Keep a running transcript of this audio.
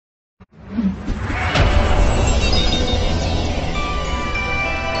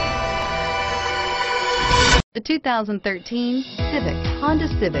The 2013 Civic, Honda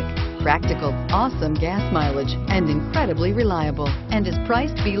Civic. Practical, awesome gas mileage, and incredibly reliable, and is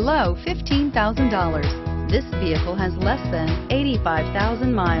priced below $15,000. This vehicle has less than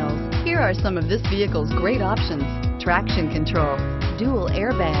 85,000 miles. Here are some of this vehicle's great options: traction control, dual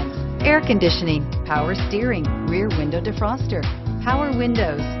airbags, air conditioning, power steering, rear window defroster, power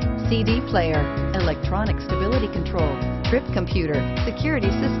windows, CD player, electronic stability control, trip computer, security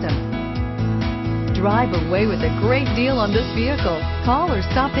system. Drive away with a great deal on this vehicle. Call or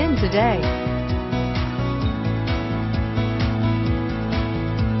stop in today.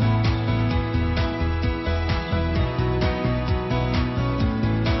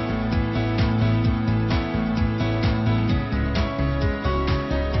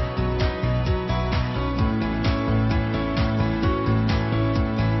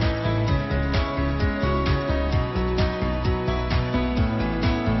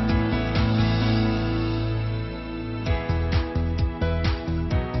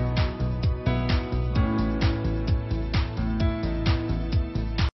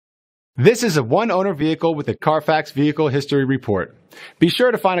 This is a one-owner vehicle with a Carfax Vehicle History Report. Be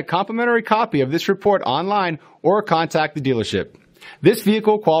sure to find a complimentary copy of this report online or contact the dealership. This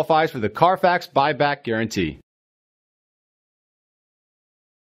vehicle qualifies for the Carfax Buyback Guarantee.